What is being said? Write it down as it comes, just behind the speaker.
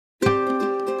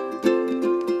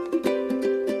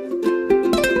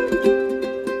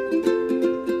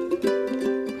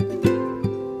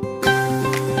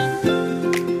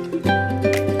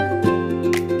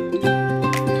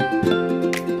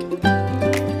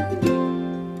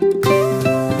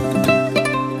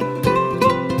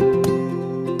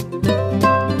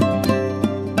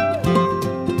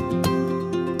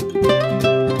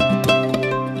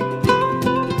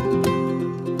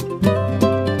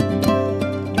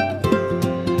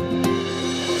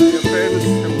Dear friends,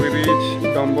 we reached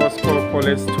Don Bosco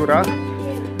College Tura.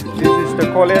 This is the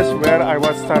college where I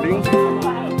was studying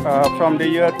from the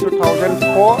year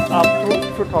 2004 up to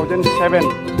 2007.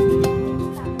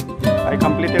 I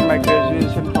completed my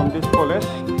graduation from this college.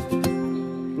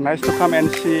 Nice to come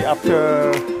and see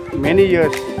after many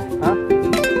years.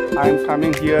 I'm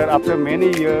coming here after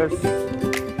many years.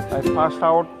 I passed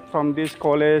out from this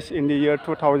college in the year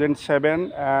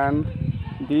 2007, and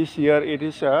this year it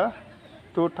is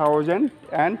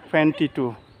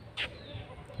 2022.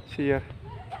 See here.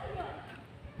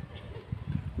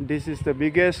 This is the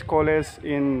biggest college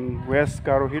in West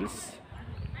Garo Hills.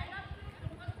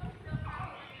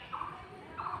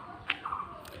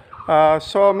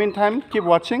 So meantime, keep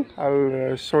watching.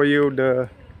 I'll show you the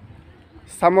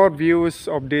some more views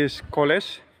of this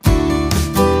college.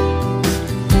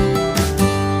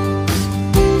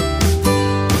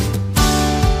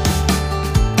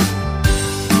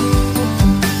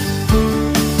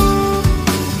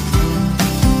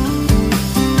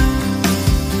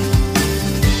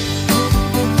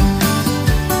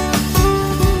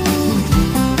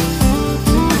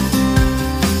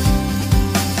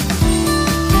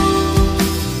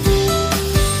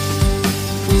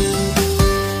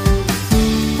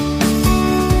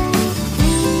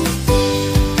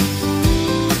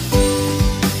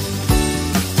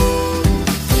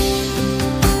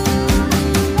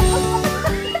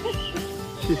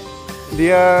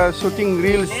 They are shooting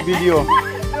reels video.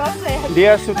 They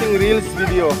are shooting reels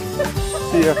video.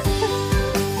 Here.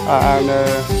 And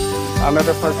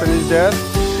another person is there.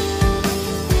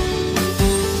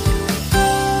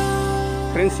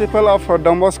 Principal of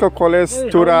Don Bosco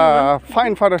College Tura.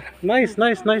 Fine father. Nice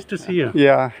to see you.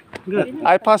 Yeah. Good.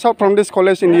 I passed out from this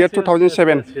college in the year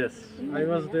 2007. Yes. I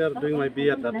was there doing my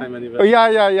BA at that time anyway. Oh, yeah.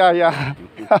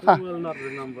 You will not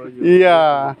remember you.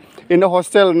 Yeah. In the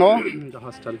hostel, no? The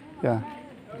hostel. Yeah.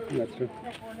 That's true.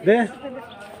 There.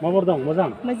 Mabordong,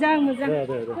 Mazang. Mazang. There.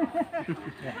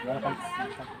 Welcome.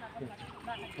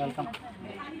 Welcome.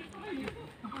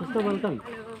 Sister, welcome.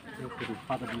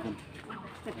 Father, welcome.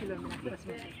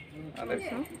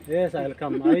 Yes, I'll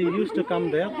come. I used to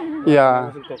come there. Yeah. I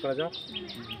was in Kokraja.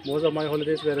 Most of my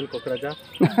holidays were in Kokraja.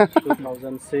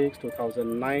 2006,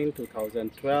 2009,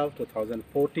 2012,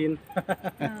 2014.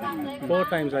 4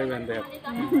 times I went there.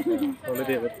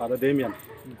 Holiday with Father Damien.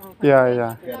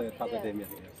 Yeah. Father Damien,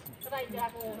 yes.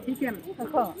 He came.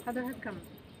 Father had come.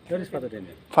 Where is Father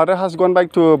Damien? Father has gone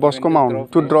back to Bosco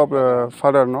Mount to drop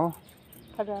father, no?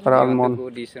 Father Almond. Go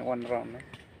this one round, no?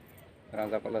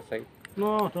 Around the other side.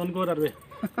 No, don't go that way.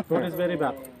 Road is very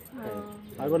bad.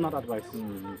 I would not advise.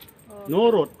 No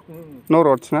road. No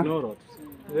roads, no? No roads.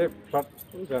 Yeah.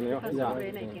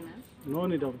 No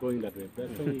need of going that way.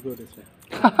 Better you go this way.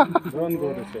 Don't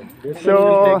go this way. This So,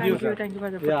 will take you. Thank you for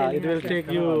the Yeah, it will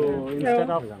take you, instead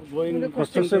of going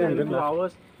costing 2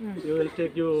 hours, it will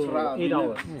take you 8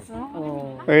 hours.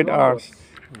 8 hours.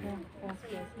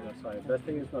 That's why. Best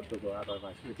thing is not to go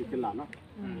otherwise. Trikikila, no?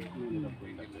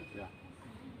 Yeah.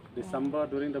 December,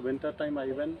 during the winter time I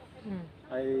went,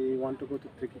 I want to go to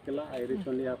Trikikila. I reached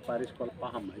only a parish called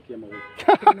Paham. I came away.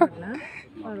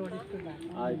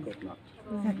 I could not.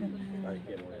 I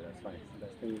came away, that's why.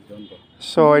 Best thing is don't go.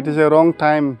 So it is a wrong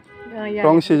time,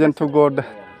 wrong season to go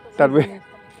that way.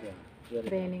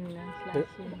 Training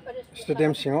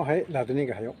Stadium singo hai laduni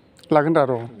ga hayo. Lagan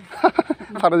daro.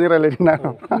 Father jira lady na.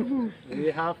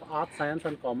 We have art, science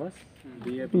and commerce.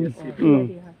 BA, BSc.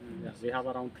 Yes, we have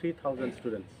around 3,000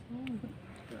 students.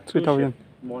 3,000.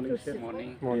 Morning shift.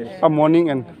 Morning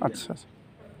and arts.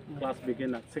 Class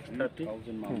begin at 6:30.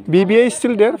 BBA is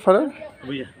still there, Father?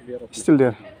 We are Still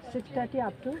there. 6:30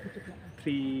 up to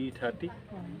 3:30.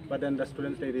 But then the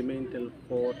students, they remain till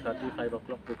 4:30, 5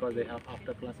 o'clock because they have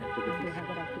after class activities.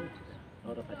 A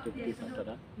lot of activities after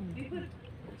that. They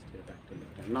stay back till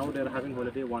that time. Now they're having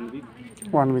holiday 1 week.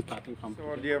 1 week. Starting from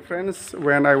So dear friends,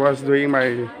 when I was doing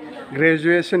my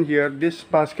graduation here, this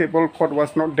basketball court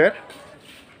was not there.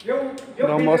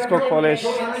 Don Bosco College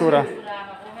Tura.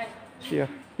 Here,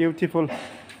 beautiful.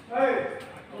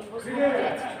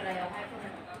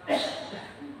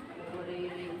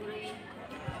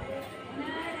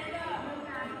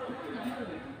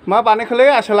 Ma bani khale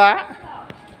asala.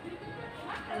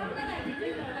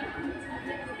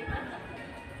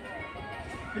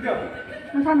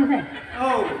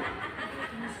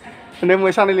 Nên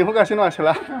mới sang đây liền không cả xin nói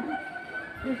asala.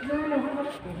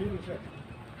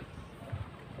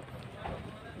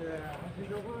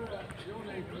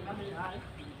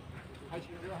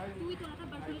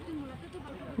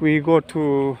 We go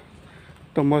to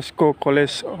Don Bosco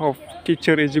College of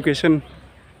Teacher Education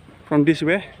from this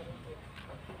way.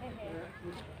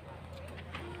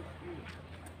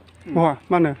 Wah,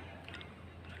 mana?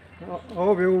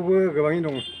 बेयावबो गोबाङै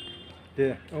दं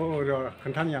दे र'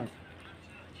 खोन्थानि आं.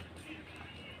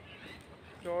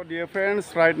 So dear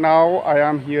friends, right now I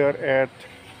am here at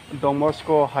Don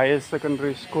Bosco Higher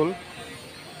Secondary School.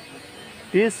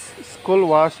 This school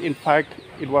was, in fact,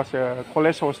 it was a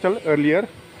college hostel earlier.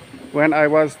 When I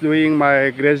was doing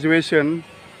my graduation,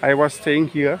 I was staying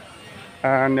here,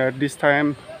 and this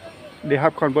time they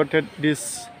have converted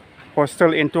this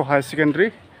hostel into high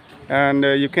secondary, and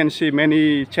you can see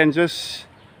many changes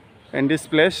in this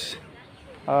place.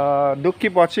 Do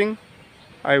keep watching.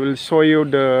 I will show you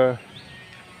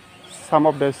some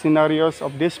of the scenarios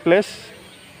of this place.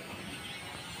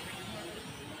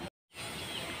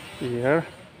 Here,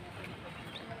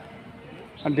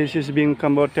 and this is being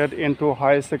converted into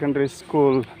high secondary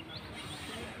school.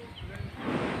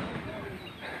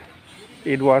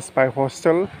 It was my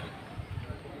hostel.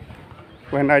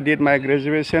 When I did my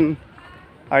graduation,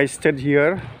 I stayed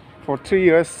here for 3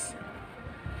 years,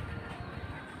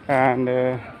 and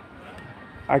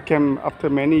I came after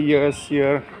many years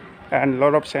here, and a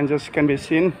lot of changes can be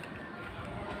seen.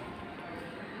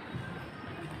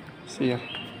 See here.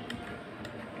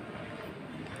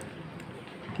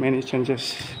 Many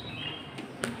changes.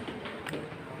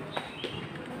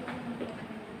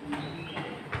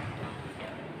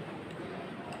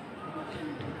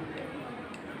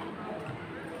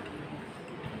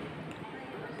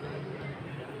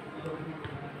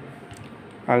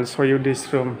 I'll show you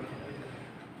this room.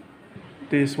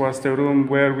 This was the room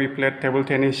where we played table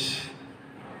tennis.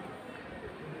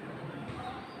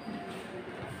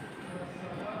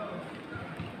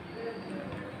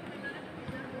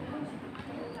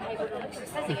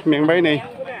 Miệng bay này.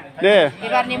 There.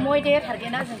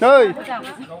 Hey,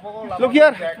 look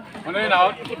here.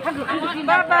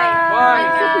 Bye bye.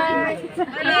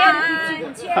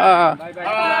 Ah.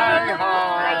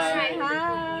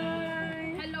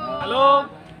 Hello.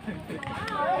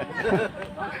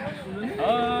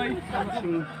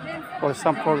 For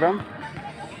some program.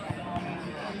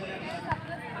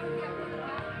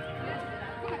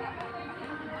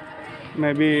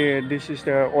 Maybe this is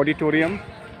the auditorium.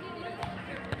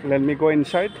 Let me go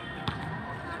inside.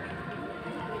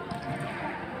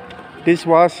 This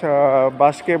was a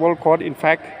basketball court, in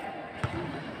fact.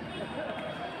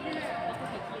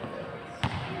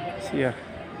 See here.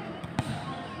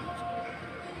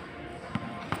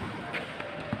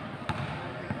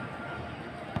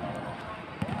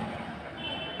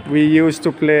 We used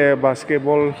to play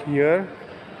basketball here,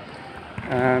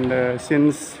 and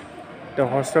since the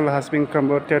hostel has been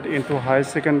converted into high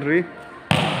secondary,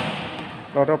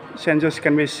 a lot of changes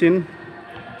can be seen.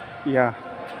 Yeah,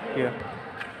 here.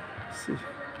 See,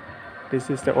 this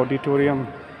is the auditorium.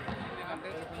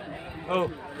 Oh,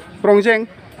 Prongjeng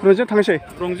थांसै.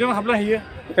 Rongjong habla here.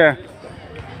 Yeah.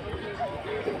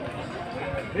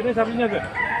 Ini sabinya ke?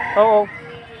 Oh.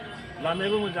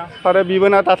 Lanaiबो मोजां. आरो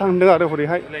बिबोना दा थांदों आरो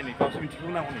हरैहाय. लायनि गावसो मिथिगौ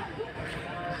ना हनै.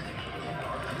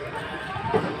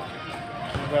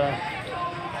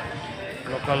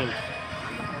 Local.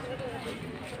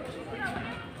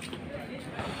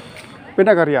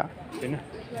 बेना गारिया. Ini.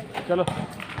 Chalo.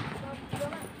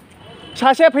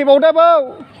 सासे फैबावदो बाव.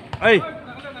 Hey.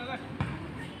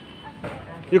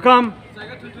 You come.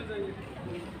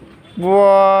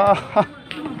 Wow.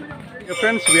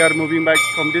 Friends, we are moving back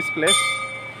from this place.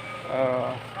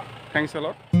 Thanks a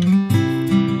lot.